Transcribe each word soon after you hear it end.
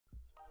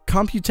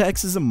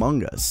Computex is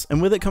among us,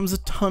 and with it comes a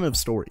ton of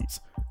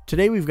stories.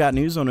 Today we've got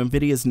news on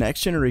Nvidia's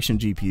next generation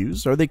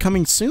GPUs. Are they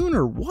coming soon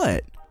or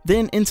what?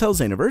 Then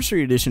Intel's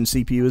Anniversary Edition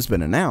CPU has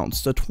been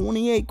announced, a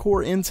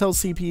 28-core Intel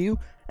CPU,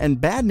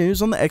 and bad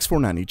news on the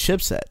X490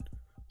 chipset.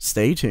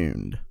 Stay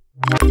tuned.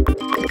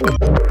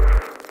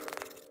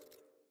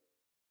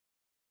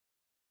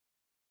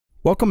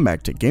 Welcome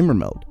back to Gamer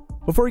Meld.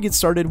 Before we get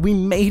started, we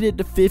made it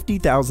to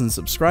 50,000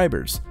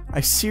 subscribers.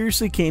 I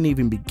seriously can't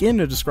even begin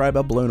to describe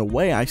how blown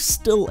away I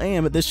still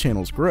am at this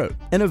channel's growth.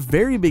 And a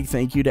very big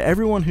thank you to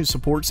everyone who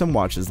supports and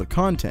watches the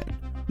content.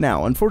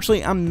 Now,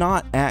 unfortunately, I'm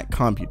not at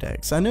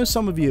Computex. I know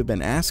some of you have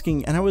been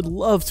asking, and I would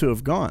love to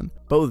have gone.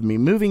 But with me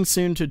moving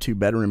soon to a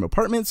 2-bedroom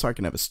apartment so I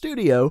can have a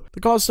studio, the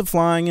cost of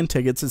flying and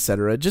tickets,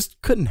 etc.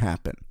 just couldn't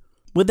happen.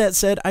 With that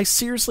said, I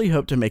seriously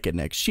hope to make it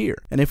next year,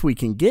 and if we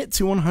can get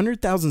to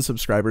 100,000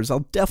 subscribers,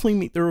 I'll definitely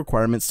meet the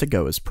requirements to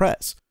go as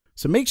press.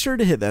 So make sure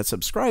to hit that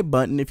subscribe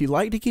button if you'd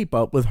like to keep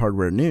up with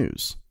hardware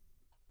news.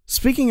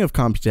 Speaking of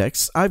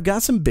Computex, I've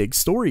got some big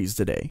stories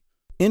today.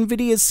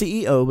 Nvidia's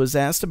CEO was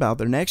asked about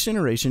their next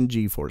generation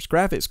GeForce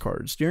graphics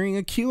cards during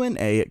a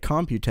Q&A at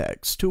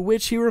Computex, to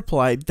which he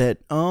replied that,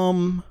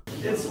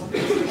 It's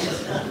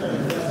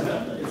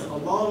a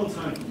long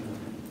time.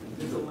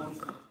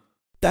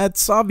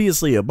 That's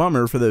obviously a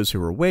bummer for those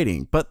who are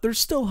waiting, but there's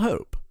still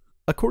hope.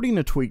 According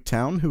to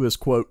Tweaktown, who is,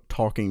 quote,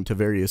 talking to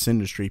various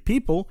industry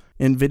people,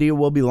 Nvidia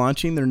will be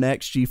launching their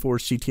next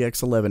GeForce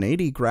GTX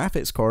 1180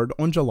 graphics card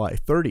on July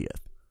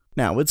 30th.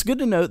 Now, it's good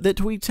to note that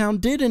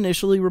Tweaktown did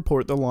initially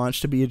report the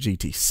launch to be a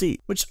GTC,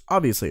 which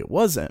obviously it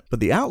wasn't, but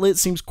the outlet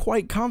seems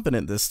quite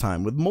confident this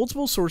time, with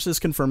multiple sources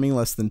confirming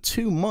less than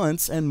 2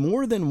 months and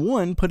more than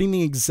one putting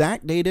the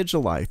exact date at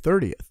July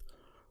 30th.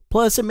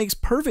 Plus, it makes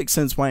perfect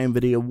sense why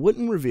Nvidia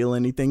wouldn't reveal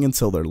anything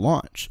until their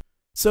launch.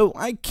 So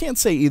I can't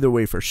say either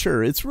way for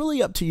sure, it's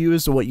really up to you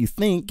as to what you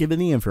think given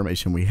the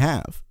information we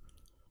have.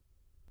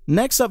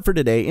 Next up for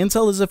today,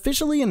 Intel has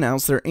officially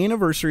announced their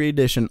Anniversary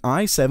Edition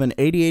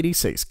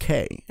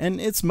i7-8086K, and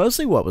it's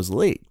mostly what was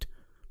leaked.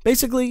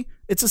 Basically,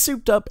 it's a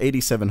souped up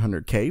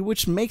 8700K,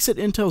 which makes it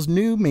Intel's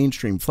new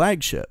mainstream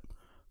flagship.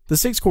 The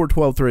 6-core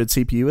 12-thread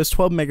CPU has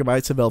 12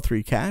 MB of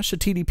L3 cache, a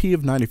TDP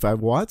of 95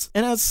 watts,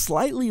 and has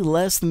slightly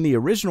less than the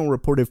original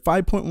reported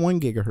 5.1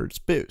 GHz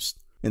boost.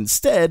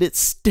 Instead, it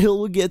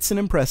still gets an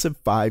impressive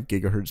 5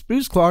 GHz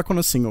boost clock on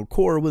a single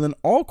core with an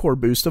all-core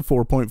boost of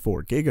 4.4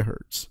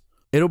 GHz.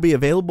 It'll be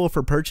available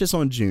for purchase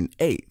on June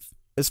 8th.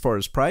 As far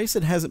as price,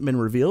 it hasn't been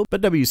revealed,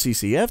 but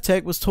WCCF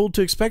Tech was told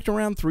to expect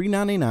around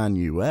 $399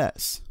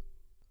 US.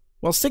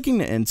 While sticking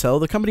to Intel,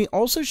 the company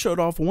also showed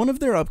off one of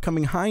their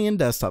upcoming high-end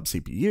desktop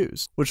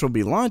CPUs, which will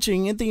be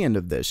launching at the end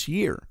of this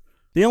year.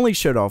 They only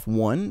showed off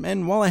one,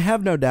 and while I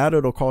have no doubt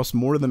it'll cost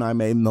more than I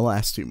made in the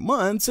last 2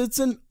 months, it's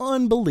an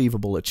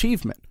unbelievable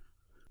achievement.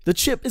 The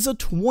chip is a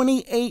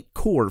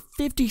 28-core,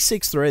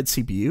 56-thread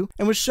CPU,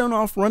 and was shown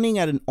off running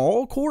at an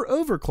all-core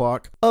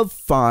overclock of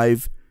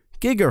 5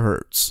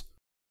 GHz.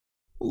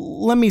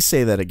 Let me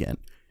say that again.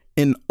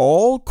 An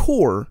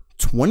all-core,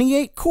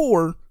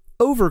 28-core,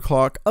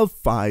 overclock of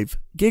 5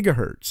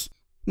 GHz.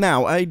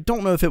 Now, I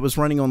don't know if it was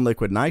running on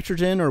liquid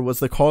nitrogen or was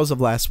the cause of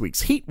last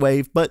week's heat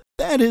wave, but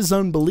that is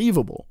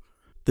unbelievable.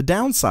 The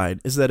downside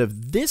is that if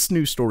this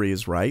new story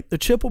is right, the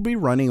chip will be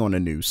running on a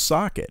new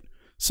socket,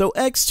 so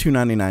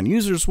X299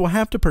 users will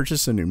have to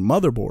purchase a new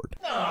motherboard.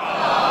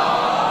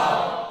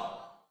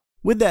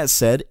 With that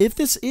said, if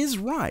this is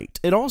right,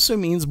 it also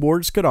means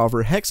boards could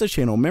offer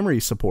hexachannel memory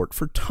support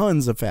for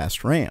tons of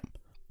fast RAM.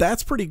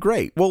 That's pretty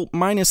great, well,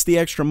 minus the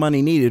extra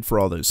money needed for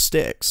all those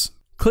sticks.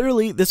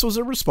 Clearly, this was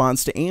a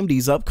response to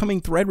AMD's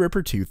upcoming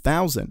Threadripper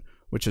 2000,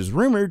 which is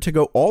rumored to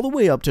go all the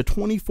way up to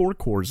 24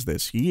 cores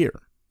this year.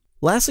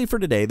 Lastly for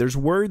today, there's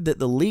word that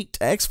the leaked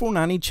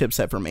X490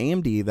 chipset from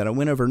AMD that I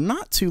went over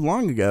not too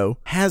long ago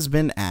has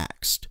been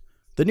axed.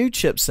 The new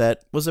chipset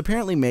was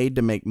apparently made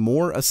to make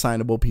more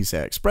assignable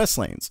PCI Express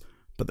lanes,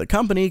 but the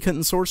company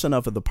couldn't source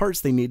enough of the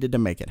parts they needed to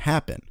make it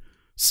happen,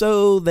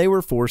 so they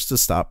were forced to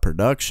stop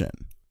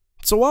production.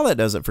 So while that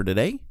does it for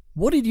today,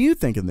 what did you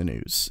think of the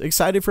news?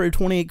 Excited for a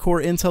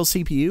 28-core Intel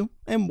CPU?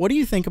 And what do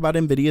you think about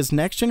Nvidia's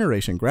next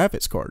generation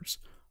graphics cards?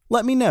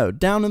 Let me know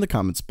down in the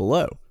comments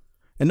below.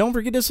 And don't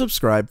forget to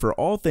subscribe for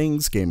all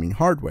things gaming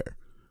hardware.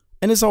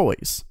 And as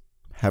always,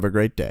 have a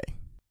great day.